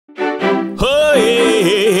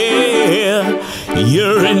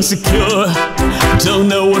You're insecure, don't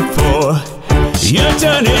know what for. You're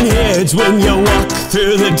turning heads when you walk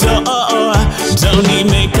through the door. Don't need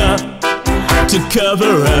makeup to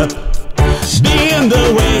cover up. Being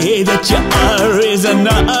the way that you are is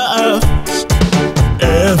enough.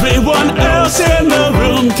 Everyone else in the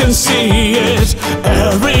room can see it,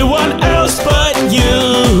 everyone else but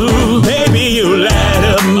you. Baby, you light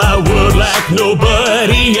up my world like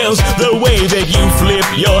nobody else. The way that you flip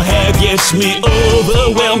your hair gets me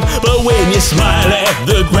overwhelmed. But when you smile at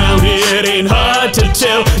the ground, it ain't hard to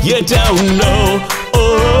tell. You don't know,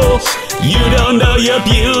 oh, you don't know you're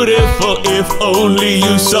beautiful. If only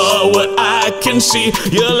you saw what I can see,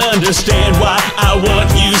 you'll understand why I want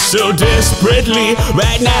you so desperately.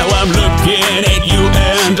 Right now I'm looking at you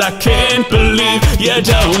and I can't believe you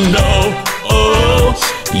don't know, oh,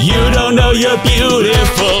 you don't know you're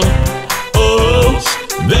beautiful. Oh,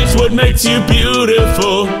 that's what makes you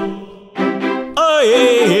beautiful. Oh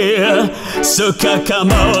yeah, so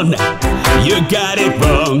come on, you got it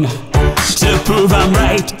wrong. To prove I'm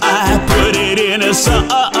right, I put it in a song.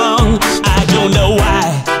 I don't know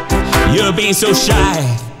why you're being so shy,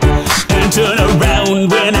 and turn around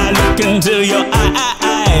when I look into your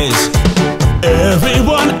eyes.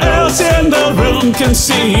 Everyone else in the room can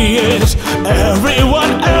see it,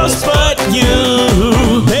 everyone else but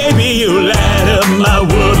you. Baby, you light up my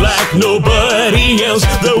world like nobody else.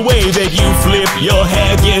 The way that you flip your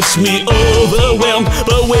hair gets me overwhelmed.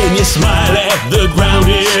 But when you smile at the ground,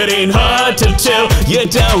 it ain't hard to tell. You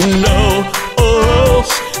don't know, oh,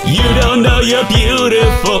 you don't know you're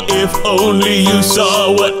beautiful. If only you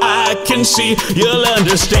saw what I can see, you'll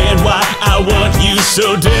understand why I want you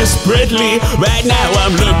so desperately. Right now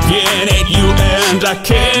I'm looking at you and I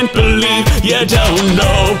can't believe you don't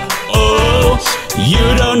know, oh, you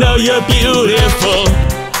don't know you're beautiful.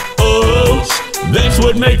 Oh, that's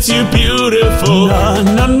what makes you beautiful. Na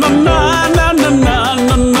na na na na na na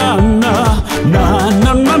na na na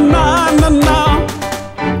na na na na na.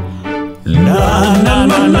 Na na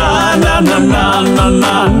na na na na na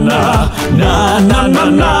na na na na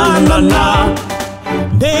na na na.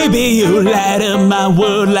 Baby, you light up my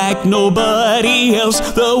world like nobody else.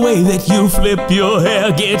 The way that you flip your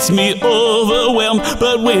hair gets me overwhelmed.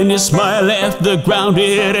 But when you smile at the ground,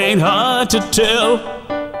 it ain't hard to tell.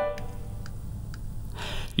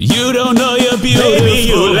 You don't know you're beautiful. Baby,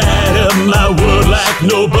 you light up my world like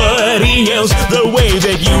nobody else. The way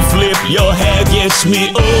that you flip your hair gets me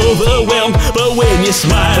overwhelmed. But when you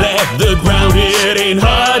smile at the ground, it ain't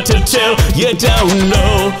hard to tell. You don't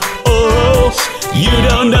know, oh, you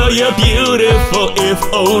don't know you're beautiful. If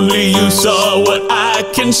only you saw what I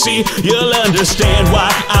can see, you'll understand why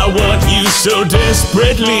I want you so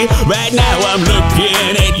desperately. Right now I'm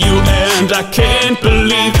looking at you and I can't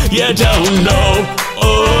believe you don't know,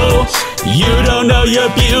 oh, you don't know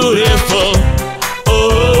you're beautiful.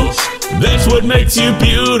 Oh, that's what makes you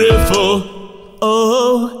beautiful.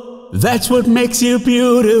 Oh, that's what makes you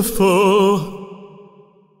beautiful.